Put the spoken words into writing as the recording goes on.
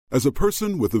As a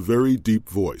person with a very deep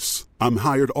voice, I'm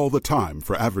hired all the time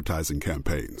for advertising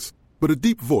campaigns. But a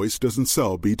deep voice doesn't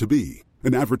sell B2B,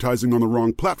 and advertising on the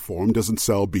wrong platform doesn't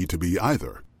sell B2B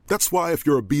either. That's why if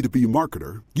you're a B2B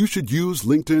marketer, you should use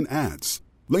LinkedIn ads.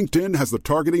 LinkedIn has the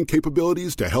targeting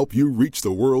capabilities to help you reach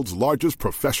the world's largest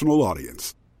professional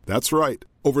audience. That's right,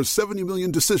 over 70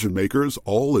 million decision makers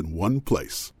all in one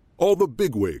place. All the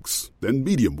big wigs, then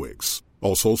medium wigs,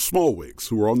 also small wigs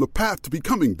who are on the path to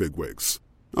becoming big wigs.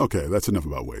 Okay, that's enough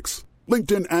about wigs.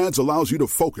 LinkedIn ads allows you to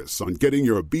focus on getting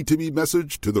your B2B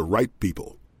message to the right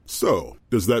people. So,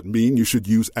 does that mean you should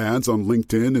use ads on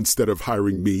LinkedIn instead of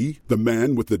hiring me, the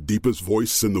man with the deepest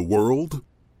voice in the world?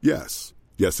 Yes.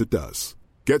 Yes, it does.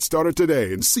 Get started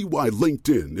today and see why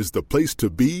LinkedIn is the place to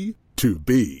be to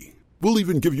be. We'll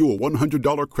even give you a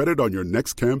 $100 credit on your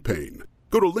next campaign.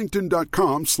 Go to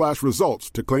linkedin.com/results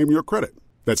to claim your credit.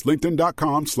 That's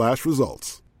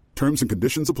linkedin.com/results. Terms and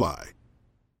conditions apply.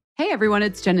 Hey everyone,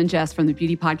 it's Jen and Jess from the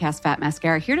beauty podcast Fat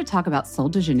Mascara here to talk about Sol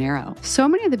de Janeiro. So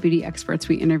many of the beauty experts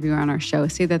we interview on our show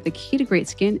say that the key to great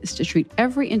skin is to treat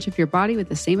every inch of your body with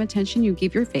the same attention you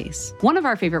give your face. One of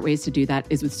our favorite ways to do that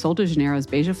is with Sol de Janeiro's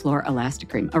Beija Flor Elastic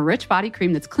Cream, a rich body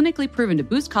cream that's clinically proven to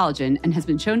boost collagen and has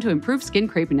been shown to improve skin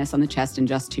crepiness on the chest in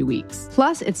just 2 weeks.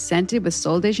 Plus, it's scented with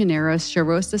Sol de Janeiro's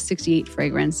Charosta 68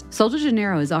 fragrance. Sol de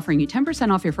Janeiro is offering you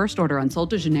 10% off your first order on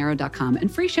soldejaneiro.com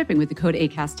and free shipping with the code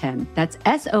ACAST10. That's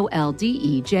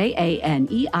SOLDEJANEIRO,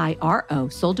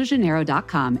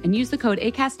 soldejaneiro.com, and use the code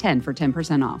ACAST10 for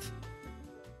 10% off.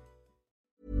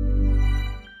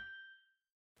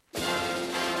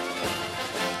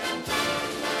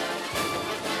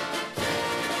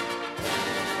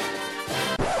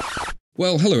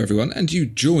 Well, hello everyone, and you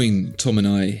join Tom and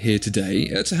I here today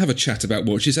to have a chat about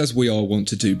watches, as we all want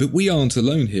to do, but we aren't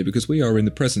alone here because we are in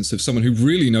the presence of someone who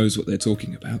really knows what they're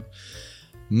talking about.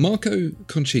 Marco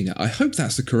Concina, I hope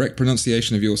that's the correct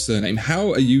pronunciation of your surname.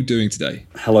 How are you doing today?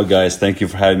 Hello guys, thank you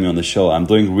for having me on the show. I'm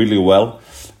doing really well.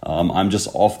 I'm just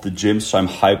off the gym, so I'm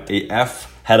hyped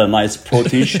AF. Had a nice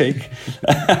protein shake.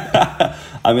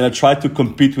 I'm going to try to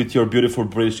compete with your beautiful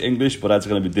British English, but that's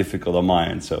going to be difficult on my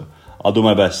end, so I'll do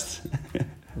my best.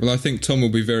 Well, I think Tom will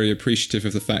be very appreciative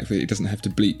of the fact that he doesn't have to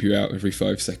bleep you out every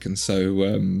 5 seconds.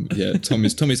 So, yeah, Tom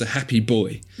is a happy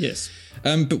boy. Yes.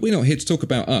 But we're not here to talk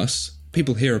about us.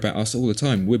 People hear about us all the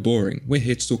time. We're boring. We're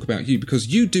here to talk about you because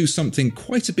you do something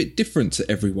quite a bit different to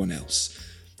everyone else.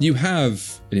 You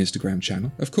have an Instagram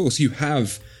channel. Of course, you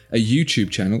have a YouTube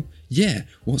channel. Yeah,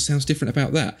 what sounds different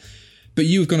about that? But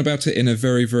you've gone about it in a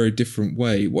very, very different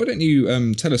way. Why don't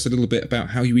you tell us a little bit about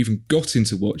how you even got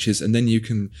into watches, and then you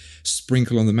can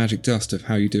sprinkle on the magic dust of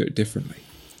how you do it differently.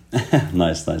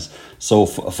 Nice. So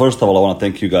first of all, I want to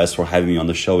thank you guys for having me on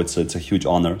the show. It's a huge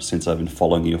honor since I've been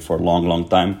following you for a long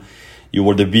time. You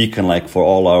were the beacon, like, for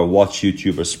all our watch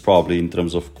YouTubers, probably, in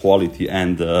terms of quality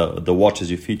and the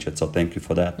watches you featured. So thank you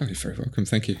for that. Oh, you're very welcome.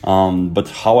 Thank you. But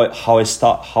how I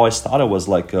started was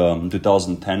like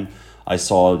 2010. I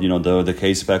saw the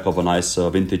case back of a nice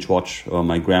vintage watch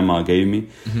my grandma gave me.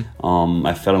 Mm-hmm.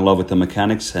 I fell in love with the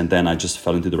mechanics, and then I just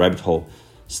fell into the rabbit hole.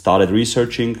 Started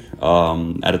researching.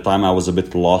 At the time, I was a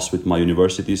bit lost with my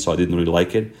university, so I didn't really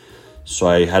like it. So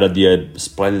I had a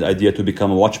splendid idea to become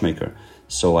a watchmaker.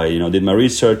 So I, did my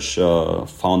research,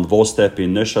 found Vostep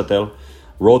in Neuchâtel,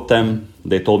 wrote them.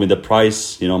 They told me the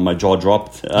price. My jaw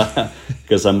dropped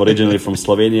because I'm originally from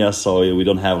Slovenia, so we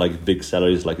don't have like big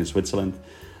salaries like in Switzerland.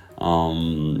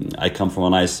 I come from a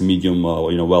nice medium,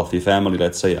 wealthy family.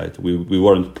 Let's say we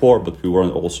weren't poor, but we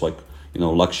weren't also like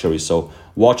luxury. So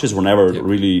watches were never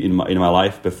really in my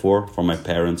life before from my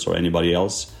parents or anybody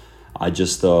else. I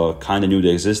just kind of knew they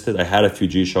existed. I had a few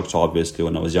G-Shocks obviously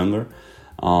when I was younger.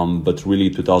 But really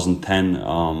 2010,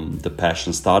 the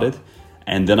passion started.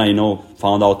 And then I,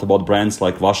 found out about brands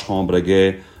like Vacheron,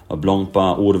 Breguet,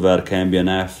 Blancpain, Urwerk,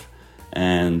 MB&F.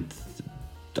 And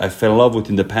I fell in love with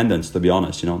independence, to be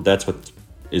honest. That's what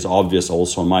is obvious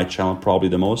also on my channel probably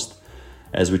the most,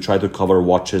 as we try to cover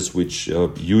watches which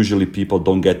usually people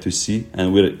don't get to see.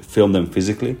 And we film them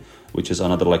physically, which is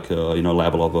another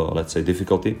level of, let's say,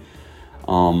 difficulty.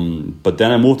 But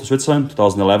then I moved to Switzerland,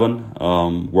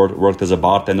 2011, worked as a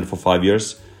bartender for 5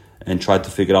 years and tried to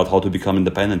figure out how to become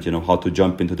independent, how to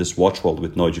jump into this watch world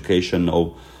with no education,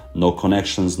 no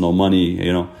connections, no money,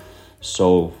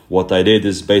 So what I did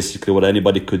is basically what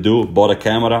anybody could do, bought a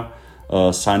camera,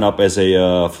 signed up as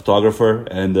a photographer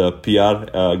and a PR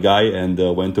guy, and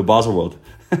went to Baselworld.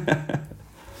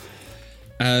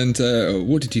 And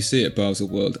what did you see at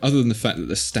Baselworld, other than the fact that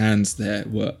the stands there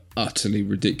were utterly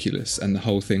ridiculous and the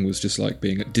whole thing was just like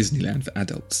being at Disneyland for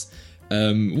adults?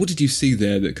 What did you see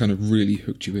there that kind of really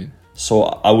hooked you in? So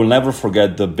I will never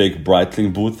forget the big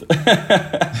Breitling booth.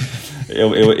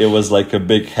 It was like a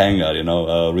big hangar,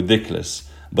 ridiculous,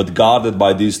 but guarded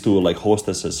by these two like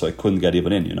hostesses, so I couldn't get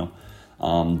even in.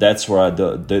 That's where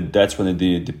that's when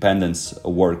the independents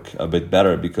work a bit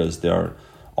better, because they are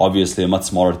obviously a much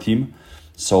smaller team.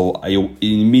 So I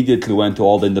immediately went to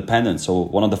all the independents. So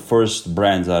one of the first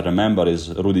brands I remember is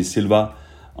Rudy Silva,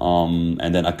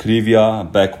 and then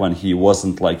Akrivia, back when he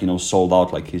wasn't sold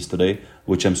out like he is today,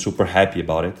 which I'm super happy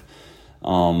about it.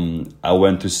 I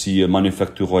went to see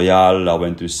Manufacture Royale, I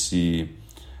went to see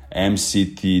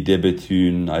MCT,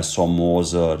 Debetune, I saw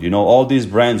Moser, all these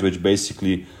brands which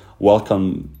basically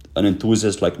welcome an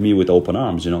enthusiast like me with open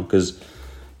arms, because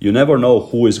you never know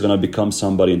who is going to become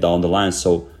somebody down the line.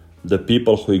 So the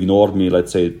people who ignored me,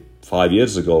 let's say 5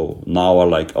 years ago, now are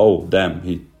like, oh, damn,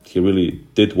 he really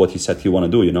did what he said he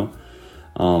want to do,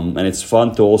 and it's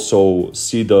fun to also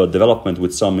see the development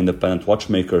with some independent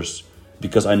watchmakers,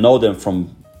 because I know them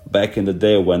from back in the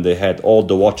day when they had all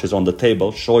the watches on the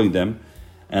table showing them,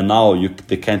 and now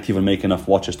they can't even make enough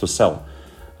watches to sell.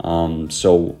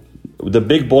 So the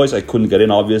big boys I couldn't get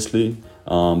in, obviously,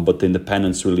 but the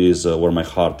independents really is where my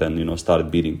heart and started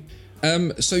beating.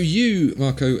 So you,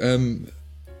 Marco,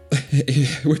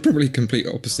 we're probably complete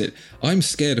opposite. I'm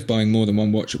scared of buying more than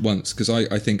one watch at once, because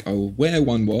I think I'll wear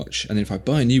one watch, and then if I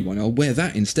buy a new one, I'll wear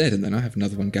that instead, and then I have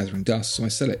another one gathering dust, so I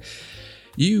sell it.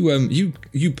 You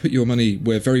put your money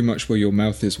very much where your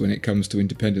mouth is when it comes to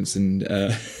independence, and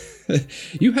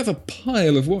you have a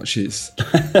pile of watches.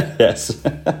 Yes.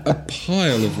 A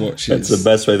pile of watches. That's the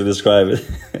best way to describe it.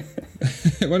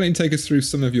 Why don't you take us through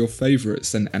some of your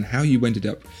favourites and how you ended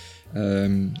up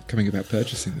coming about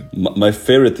purchasing them? My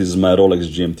favorite is my Rolex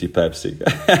GMT Pepsi.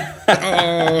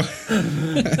 Oh,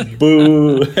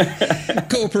 boo!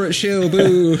 Corporate shill,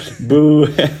 boo! Boo!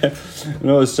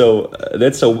 No, so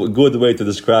that's a good way to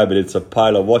describe it. It's a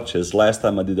pile of watches. Last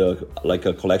time I did a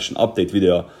collection update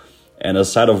video, and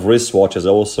aside of wristwatches, I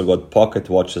also got pocket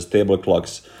watches, table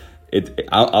clocks.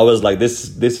 I was like,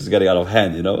 this is getting out of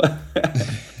hand,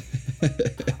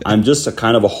 I'm just a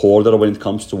kind of a hoarder when it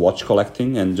comes to watch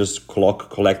collecting and just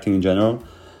clock collecting in general.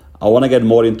 I want to get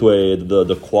more into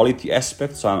the quality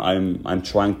aspect, so I'm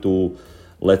trying to,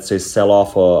 let's say, sell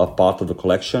off a part of the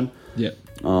collection. Yeah.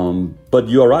 But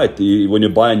you're right. When you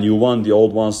buy a new one, the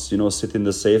old ones, sit in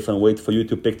the safe and wait for you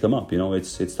to pick them up.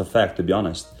 It's the fact, to be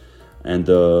honest. And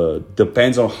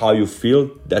depends on how you feel.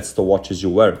 That's the watches you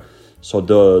wear. So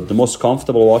the most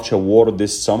comfortable watch I wore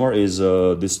this summer is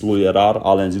this Louis Erard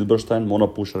Allen Zilberstein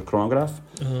monopusher chronograph.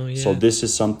 Oh, yeah. So this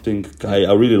is something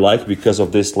I really like because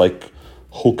of this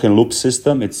hook and loop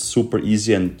system. It's super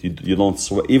easy, and you don't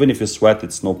sweat. Even if you sweat,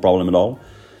 it's no problem at all.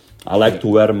 I like to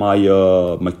wear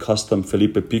my custom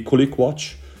Felipe Piccolic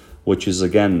watch, which is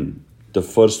again the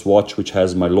first watch which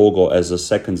has my logo as a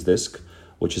seconds disc,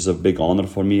 which is a big honor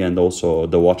for me, and also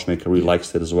the watchmaker really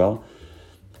likes it as well.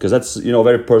 Because that's,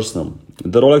 very personal.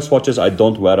 The Rolex watches I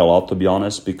don't wear a lot, to be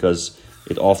honest, because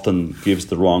it often gives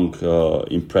the wrong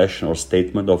impression or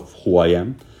statement of who I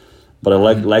am. But I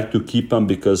like to keep them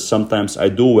because sometimes I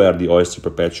do wear the Oyster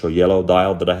Perpetual yellow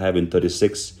dial that I have in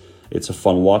 36. It's a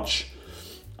fun watch.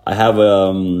 I have,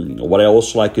 what I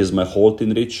also like is my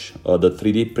Holtinrich, the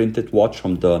 3D printed watch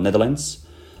from the Netherlands,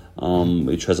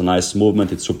 which has a nice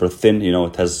movement. It's super thin,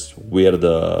 it has weird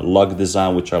lug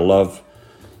design, which I love.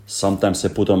 Sometimes I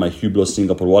put on my Hublot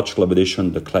Singapore Watch Club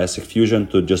edition, the Classic Fusion,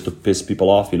 to piss people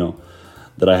off,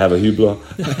 that I have a Hublot.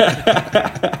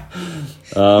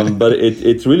 But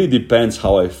it really depends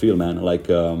how I feel, man.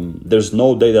 There's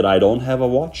no day that I don't have a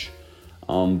watch,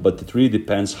 but it really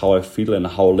depends how I feel and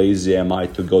how lazy am I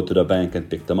to go to the bank and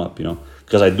pick them up,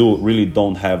 because I really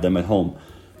don't have them at home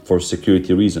for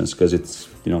security reasons, because it's,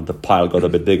 the pile got a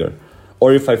bit bigger.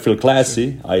 Or if I feel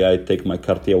classy, I take my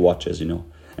Cartier watches,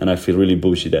 and I feel really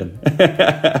bougie then.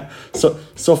 So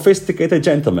sophisticated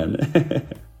gentleman.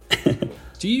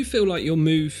 Do you feel like your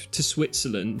move to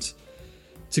Switzerland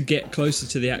to get closer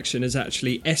to the action has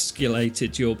actually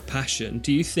escalated your passion?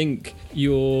 Do you think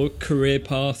your career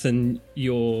path and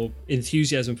your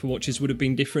enthusiasm for watches would have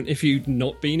been different if you'd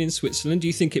not been in Switzerland? Do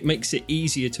you think it makes it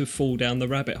easier to fall down the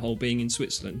rabbit hole being in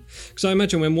Switzerland? Because I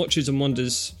imagine when Watches and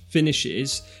Wonders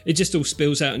finishes, it just all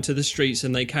spills out into the streets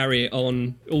and they carry it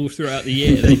on all throughout the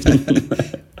year.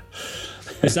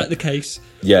 Is that the case?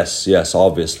 Yes,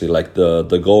 obviously.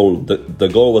 The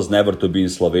goal was never to be in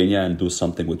Slovenia and do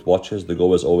something with watches. The goal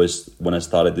was always, when I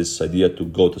started this idea, to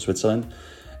go to Switzerland.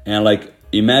 And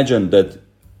imagine that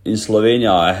in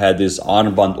Slovenia I had this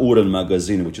Armband Uhren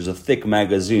magazine, which is a thick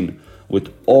magazine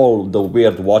with all the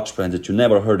weird watch brands that you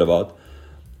never heard about.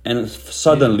 And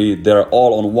suddenly they're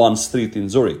all on one street in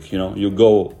Zurich. You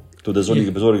go to the Zurich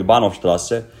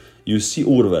Bahnhofstrasse, you see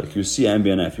Uhrwerk, you see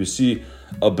MBNF, you see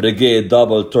a Breguet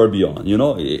double tourbillon. You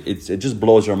know, it just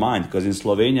blows your mind, because in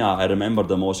Slovenia, I remember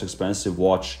the most expensive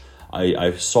watch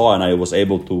I saw and I was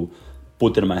able to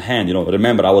put in my hand. You know,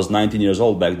 remember, I was 19 years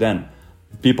old back then.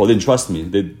 People didn't trust me.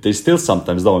 They still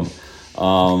sometimes don't.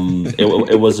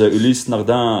 It was a Ulysse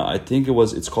Nardin, I think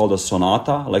it's called a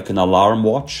Sonata, like an alarm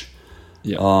watch.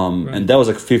 Yeah. Right. And that was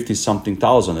like 50-something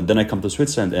thousand. And then I come to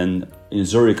Switzerland, and in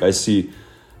Zurich I see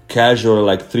casual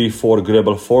like 3-4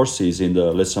 Grebel Forces in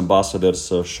the Les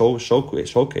Ambassadors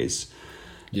showcase.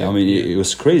 Yeah. I mean, it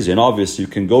was crazy. And obviously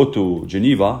you can go to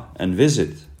Geneva and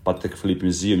visit Patek Philippe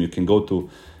Museum. You can go to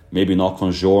maybe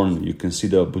Knock-on-Jorn. You can see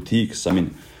the boutiques. I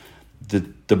mean,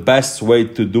 the best way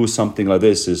to do something like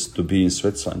this is to be in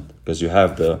Switzerland, because you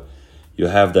have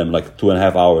them like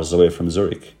 2.5 hours away from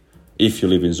Zurich. If you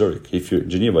live in Zurich, if you're in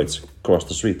Geneva, it's across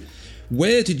the street.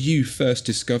 Where did you first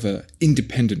discover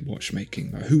independent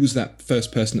watchmaking? Who was that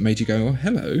first person that made you go, oh,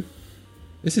 hello,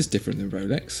 this is different than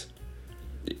Rolex?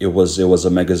 It was a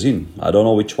magazine. I don't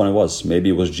know which one it was. Maybe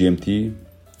it was GMT.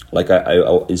 Like I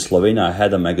in Slovenia, I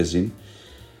had a magazine,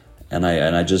 and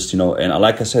I just, you know, and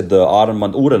like I said, the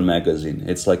Armband Uhren magazine.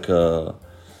 It's like a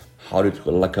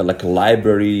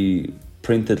library,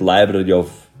 printed library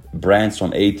of brands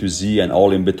from A to Z and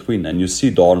all in between. And you see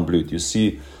Dornblut, you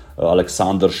see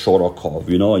Alexander Shorokov,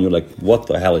 you know, and you're like, what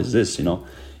the hell is this, you know?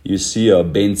 You see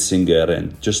Benzinger,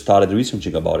 and just started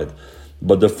researching about it.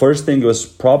 But the first thing was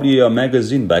probably a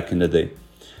magazine back in the day.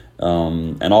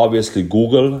 And obviously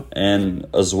Google, and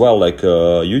as well like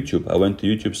YouTube. I went to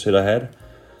YouTube straight ahead.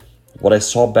 What I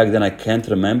saw back then, I can't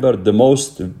remember. The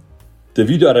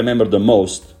video I remember the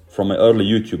most from my early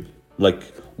YouTube, like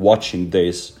watching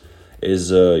days,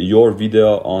 is your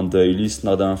video on the Ulysse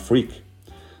Nardin Freak.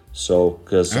 So,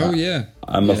 because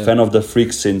I'm a fan of the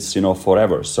Freak since, you know,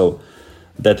 forever. So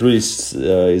that really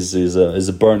is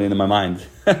a burn in my mind.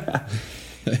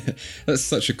 That's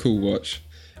such a cool watch.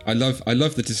 I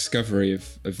love the discovery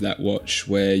of that watch,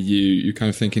 where you're kind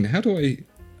of thinking, how do I...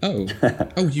 Oh,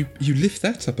 you lift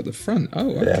that up at the front.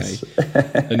 Oh, okay. Yes.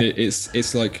 And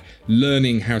it's like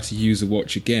learning how to use a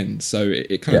watch again. So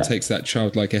it kind of takes that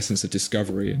childlike essence of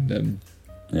discovery and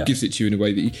gives it to you in a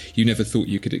way that you never thought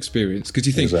you could experience. Because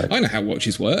you think, I know how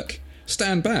watches work.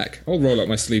 Stand back. I'll roll up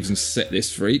my sleeves and set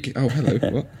this freak. Oh, hello.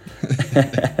 What?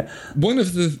 One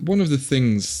of the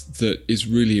things that is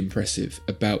really impressive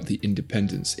about the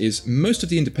independents is most of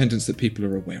the independents that people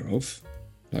are aware of,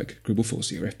 like Gribble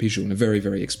Forcy or FP Journe, are very,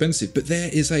 very expensive. But there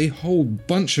is a whole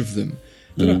bunch of them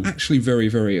that are actually very,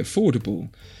 very affordable.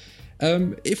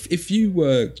 If you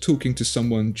were talking to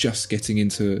someone just getting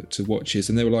into watches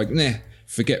and they were like, nah,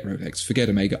 forget Rolex, forget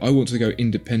Omega, I want to go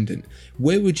independent,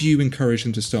 where would you encourage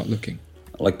them to start looking?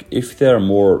 Like if they're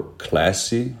more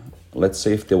classy, let's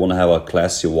say if they want to have a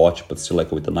classy watch but still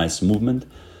like with a nice movement,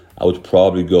 I would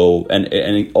probably go, and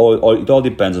it all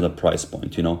depends on the price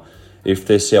point, you know. If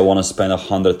they say I want to spend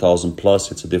 100,000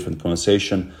 plus, it's a different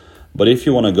conversation. But if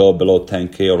you want to go below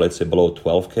 10K or let's say below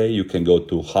 12K, you can go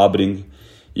to Habring,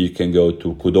 you can go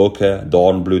to Kudoke,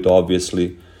 Dornblut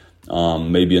obviously,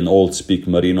 maybe an old Speak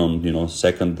Marine on, you know,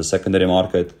 the secondary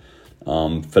market,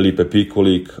 Felipe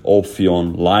Piccolic,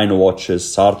 Ophion, Line watches,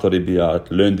 Sartori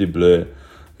Biart, Lundi Bleu,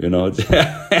 you know,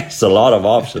 it's a lot of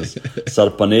options.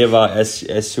 Sarpaneva,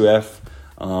 SUF.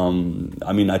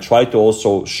 I mean, I try to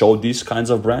also show these kinds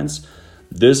of brands.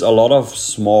 There's a lot of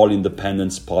small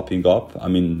independents popping up. I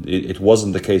mean, it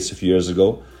wasn't the case a few years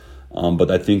ago,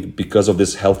 but I think because of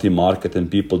this healthy market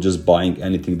and people just buying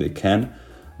anything they can,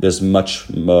 there's much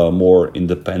more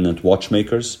independent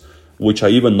watchmakers, which I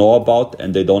even know about,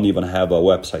 and they don't even have a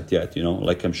website yet, you know,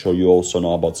 like I'm sure you also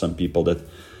know about some people that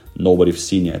nobody's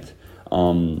seen yet.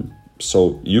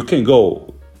 So you can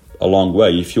go a long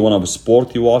way. If you want to have a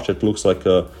sporty watch that looks like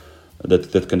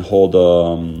that can hold a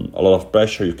lot of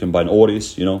pressure, you can buy an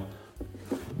Oris, you know.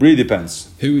 Really depends.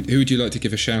 Who would you like to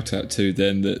give a shout out to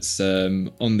then that's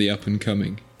on the up and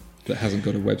coming, that hasn't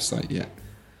got a website yet?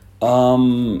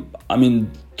 I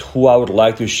mean, who I would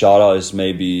like to shout out is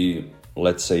maybe,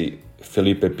 let's say,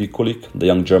 Felipe Piccolic, the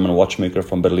young German watchmaker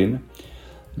from Berlin,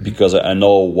 because I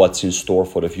know what's in store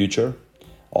for the future.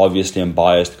 Obviously, I'm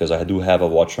biased because I do have a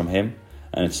watch from him,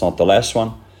 and it's not the last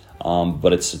one.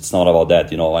 But it's not about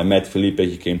that, you know. I met Felipe,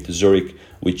 he came to Zurich,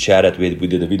 we chatted, we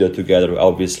did a video together,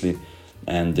 obviously,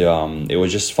 and it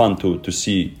was just fun to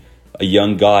see a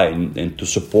young guy and to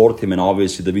support him, and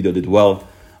obviously the video did well.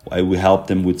 We helped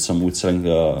him with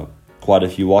selling quite a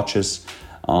few watches,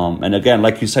 and again,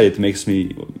 like you said,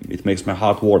 it makes my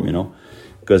heart warm, you know,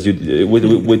 because if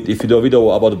you do a video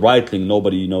about Breitling,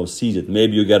 nobody, you know, sees it.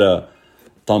 Maybe you get 1,000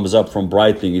 thumbs up from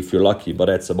Breitling if you're lucky, but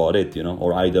that's about it, you know,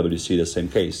 or IWC, the same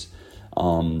case.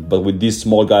 But with these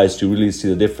small guys, you really see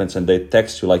the difference, and they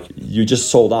text you like, you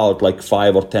just sold out like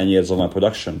 5 or 10 years of my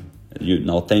production.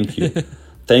 Thank you.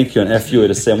 Thank you, and F you in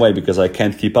the same way, because I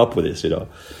can't keep up with this, you know.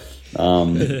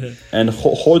 And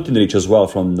Holtenrich as well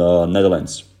from the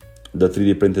Netherlands. The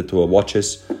 3D printed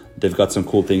watches. They've got some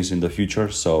cool things in the future,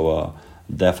 so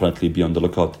definitely be on the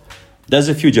lookout. There's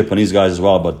a few Japanese guys as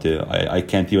well, but I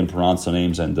can't even pronounce the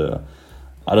names, and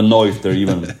I don't know if they're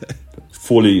even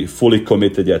fully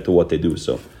committed yet to what they do.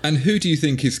 So. And who do you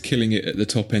think is killing it at the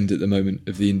top end at the moment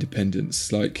of the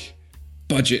independents? Like,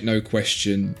 budget, no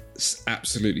question,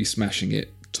 absolutely smashing it,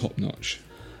 top notch.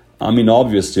 I mean,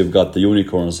 obviously, you've got the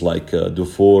unicorns like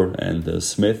Dufour and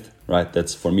Smith, right?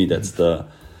 That's, for me, that's the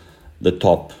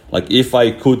top. Like, if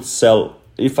I could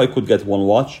get one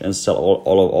watch and sell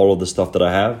all of the stuff that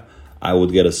I have, I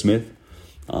would get a Smith.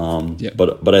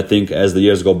 But I think as the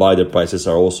years go by, the prices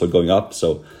are also going up.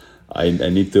 So I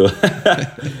need to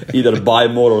either buy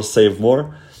more or save more.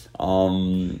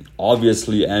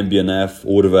 Obviously, MB&F,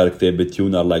 Urwerk,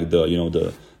 Debetune are like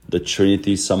the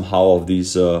trinity somehow of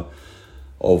these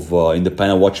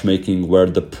independent watchmaking, where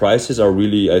the prices are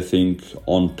really, I think,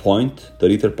 on point. The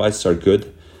retail prices are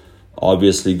good.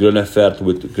 Obviously,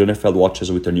 Grünefeld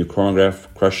watches with their new chronograph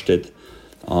crushed it.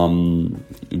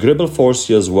 Gribble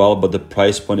 4C as well, but the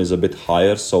price point is a bit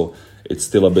higher, so it's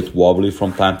still a bit wobbly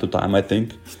from time to time, I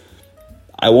think.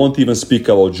 I won't even speak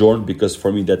about Jorn, because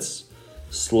for me that's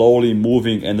slowly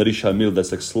moving, and Richard Mille,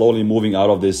 that's like slowly moving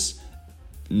out of this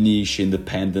niche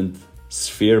independent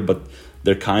sphere, but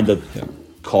they're kind of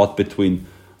caught between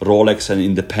Rolex and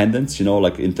independence, you know,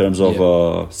 like in terms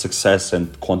of success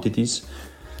and quantities.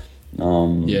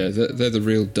 They're the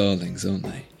real darlings, aren't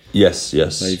they? Yes.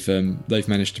 They've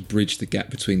managed to bridge the gap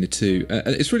between the two.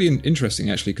 It's really interesting,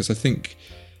 actually, because I think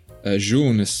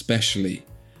Journe especially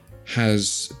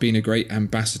has been a great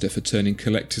ambassador for turning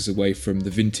collectors away from the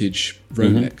vintage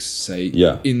Rolex,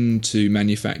 into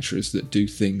manufacturers that do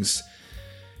things,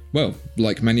 well,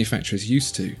 like manufacturers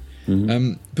used to.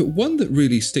 But one that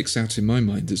really sticks out in my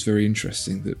mind that's very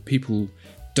interesting, that people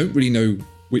don't really know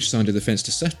which side of the fence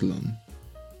to settle on,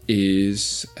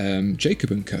 is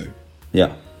Jacob & Co.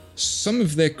 Yeah. Some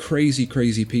of their crazy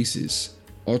pieces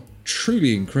are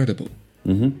truly incredible.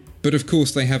 But of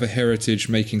course they have a heritage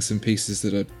making some pieces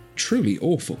that are truly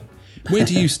awful. Where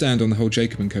do you stand on the whole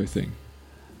Jacob & Co. thing?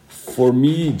 For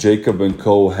me, Jacob &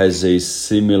 Co. has a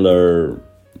similar,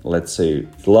 let's say,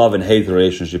 love and hate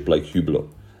relationship like Hublot.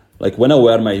 Like when I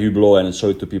wear my Hublot and show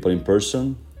it to people in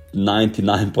person,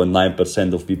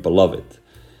 99.9% of people love it.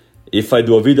 If I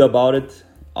do a video about it,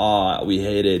 we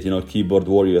hate it, you know, keyboard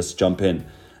warriors jump in.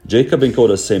 Jacob & Co.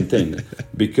 the same thing.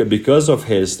 Because of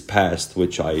his past,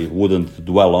 which I wouldn't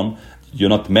dwell on, you're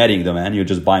not marrying the man, you're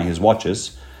just buying his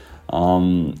watches.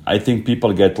 I think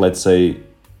people get, let's say,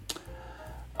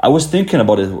 I was thinking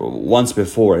about it once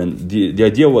before, and the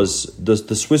idea was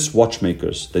the Swiss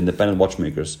watchmakers, the independent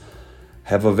watchmakers,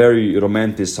 have a very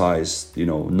romanticized, you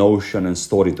know, notion and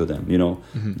story to them, you know.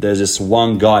 There's this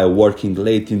one guy working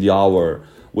late in the hour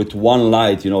with one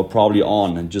light, you know, probably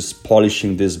on, and just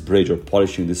polishing this bridge or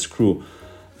polishing this screw.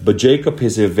 But Jacob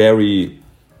is a very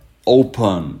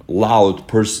open, loud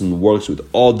person, works with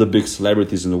all the big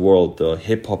celebrities in the world,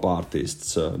 hip-hop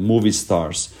artists, movie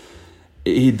stars.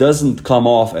 He doesn't come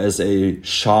off as a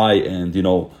shy and, you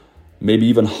know, maybe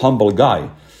even humble guy.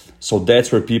 So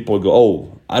that's where people go,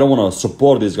 oh, I don't want to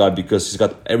support this guy because he's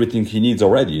got everything he needs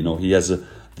already. You know, he has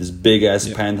this big-ass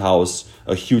penthouse,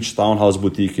 a huge townhouse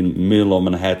boutique in middle of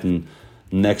Manhattan,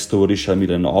 next to Richard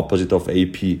Mille and opposite of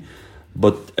AP.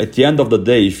 But at the end of the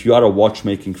day, if you are a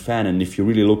watchmaking fan and if you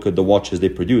really look at the watches they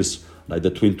produce, like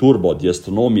the Twin Turbo, the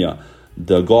Astronomia,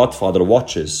 the Godfather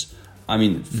watches, I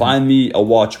mean, find me a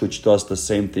watch which does the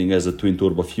same thing as the Twin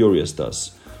Turbo Furious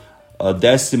does. A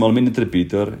decimal minute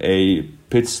repeater, a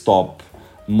pit stop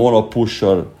mono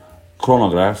pusher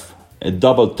chronograph, a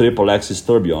double triple axis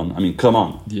tourbillon. I mean, come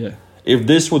on. Yeah. If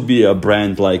this would be a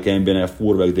brand like MB&F,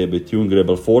 Urwerk, Debetune,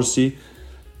 Rebel 4C,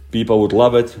 people would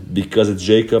love it. Because it's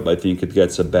Jacob, I think it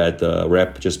gets a bad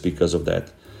rep just because of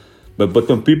that. But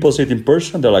when people see it in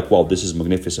person, they're like, wow, this is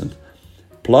magnificent.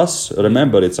 Plus,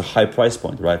 remember, it's a high price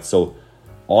point, right? So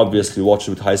obviously watches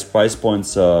with high price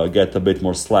points get a bit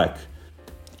more slack,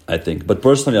 I think. But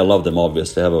personally, I love them,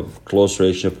 obviously. I have a close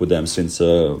relationship with them since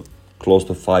close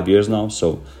to 5 years now.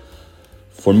 So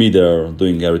for me, they're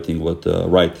doing everything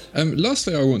right.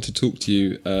 Lastly, I want to talk to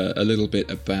you a little bit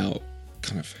about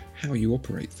kind of how you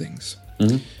operate things.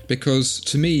 Because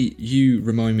to me, you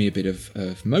remind me a bit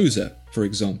of Moser, for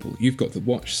example. You've got the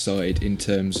watch side in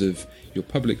terms of your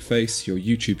public face, your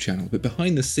YouTube channel, but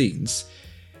behind the scenes,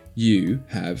 you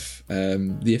have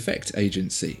the effect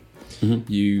agency.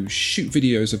 You shoot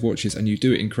videos of watches and you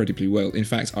do it incredibly well. In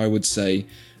fact, I would say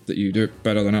that you do it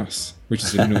better than us, which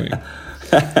is annoying.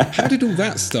 How did all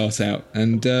that start out,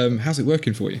 and how's it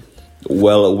working for you?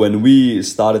 Well, when we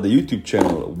started the YouTube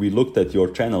channel, we looked at your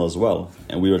channel as well,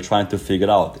 and we were trying to figure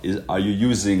out, are you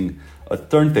using a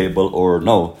turntable or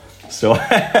no? So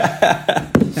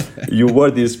you were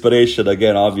the inspiration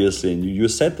again, obviously, and you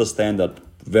set the standard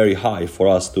very high for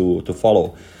us to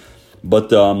follow.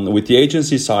 But with the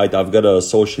agency side, I've got a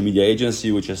social media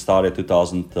agency, which I started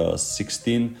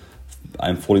 2016.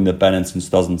 I'm fully independent since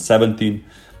 2017.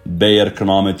 Bayer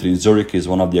Chronometry in Zurich is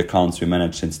one of the accounts we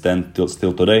manage since then till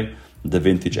still today. The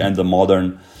vintage and the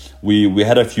modern. We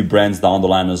had a few brands down the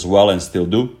line as well and still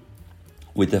do.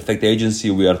 With Effect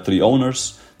Agency, we are 3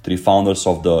 owners, 3 founders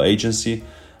of the agency,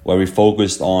 where we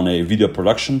focused on a video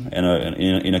production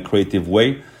in a creative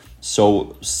way.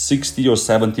 So 60 or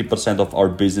 70% of our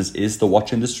business is the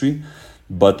watch industry,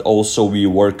 but also we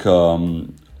work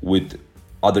with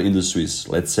other industries.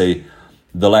 Let's say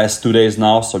the last 2 days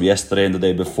now, so yesterday and the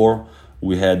day before,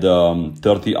 we had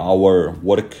 30-hour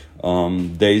work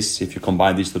days. If you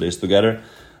combine these 2 days together,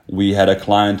 we had a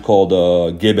client called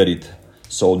Geberit.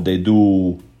 So they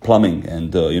do plumbing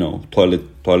and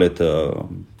toilet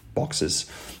boxes.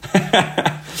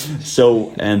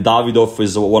 So, and Davidoff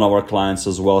is one of our clients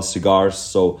as well, cigars.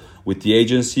 So with the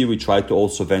agency, we try to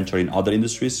also venture in other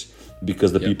industries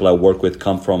because the people I work with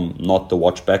come from not the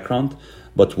watch background,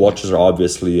 but watches are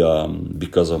obviously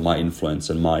because of my influence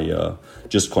and my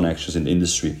just connections in the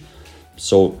industry.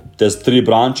 So there's 3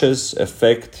 branches,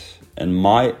 Effect and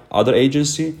my other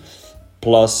agency,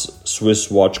 plus Swiss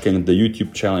Watch King. The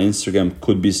YouTube channel, Instagram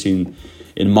could be seen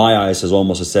in my eyes as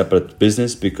almost a separate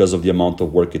business because of the amount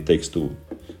of work it takes to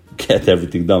get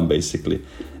everything done, basically.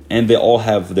 And they all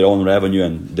have their own revenue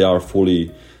and they are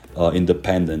fully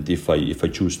independent if I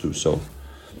choose to. So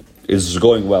it's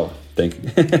going well. Thank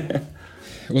you.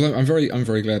 Well, I'm very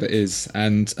glad it is,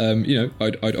 and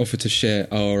I'd offer to share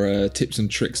our tips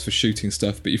and tricks for shooting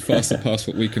stuff, but you far surpass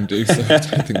what we can do, so I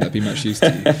don't think that'd be much use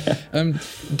to you.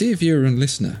 Dear viewer and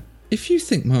listener, if you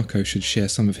think Marco should share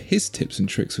some of his tips and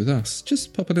tricks with us,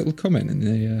 just pop a little comment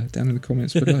down in the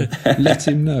comments below. Let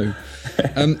him know.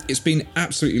 It's been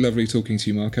absolutely lovely talking to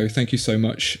you, Marco. Thank you so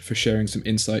much for sharing some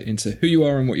insight into who you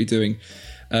are and what you're doing.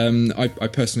 I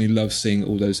personally love seeing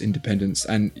all those independents,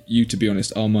 and you, to be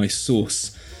honest, are my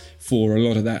source for a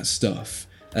lot of that stuff.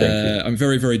 I'm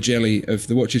very, very jelly of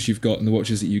the watches you've got and the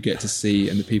watches that you get to see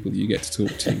and the people that you get to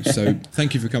talk to. So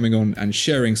thank you for coming on and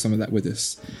sharing some of that with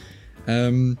us.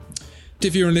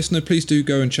 Dear viewer and listener, please do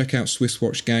go and check out Swiss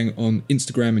Watch Gang on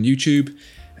Instagram and YouTube.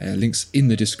 Links in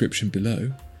the description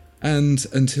below. And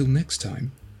until next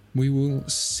time, we will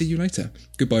see you later.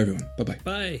 Goodbye, everyone. Bye-bye.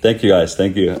 Bye. Thank you, guys.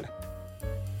 Thank you.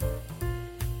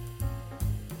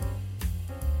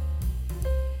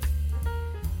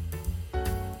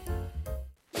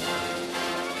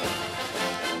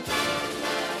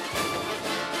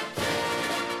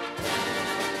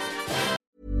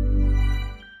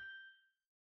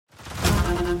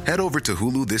 Head over to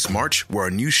Hulu this March, where our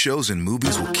new shows and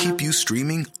movies will keep you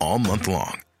streaming all month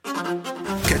long.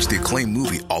 Catch the acclaimed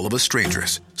movie All of Us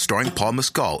Strangers, starring Paul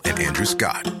Mescal and Andrew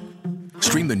Scott.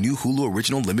 Stream the new Hulu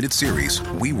original limited series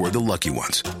We Were the Lucky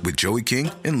Ones with Joey King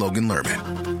and Logan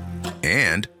Lerman.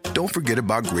 And don't forget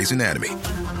about Grey's Anatomy.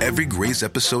 Every Grey's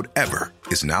episode ever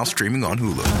is now streaming on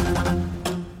Hulu.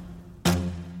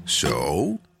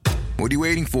 So, what are you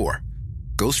waiting for?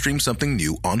 Go stream something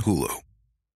new on Hulu.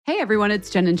 Hey everyone,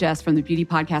 it's Jen and Jess from the beauty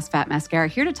podcast Fat Mascara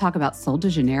here to talk about Sol de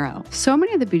Janeiro. So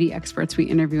many of the beauty experts we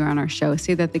interview on our show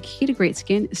say that the key to great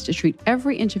skin is to treat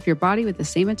every inch of your body with the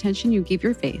same attention you give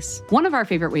your face. One of our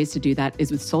favorite ways to do that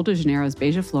is with Sol de Janeiro's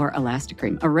Beija Flor Elastic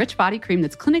Cream, a rich body cream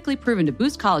that's clinically proven to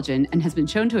boost collagen and has been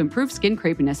shown to improve skin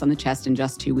crepiness on the chest in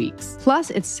just 2 weeks.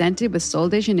 Plus, it's scented with Sol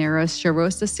de Janeiro's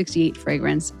Charosta 68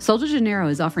 fragrance. Sol de Janeiro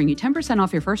is offering you 10%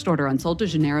 off your first order on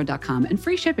soldejaneiro.com and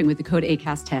free shipping with the code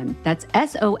ACAST10. That's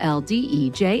SOLDEJANEIRO,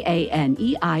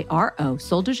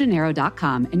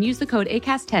 soldejaneiro.com, and use the code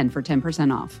ACAST10 for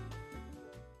 10% off.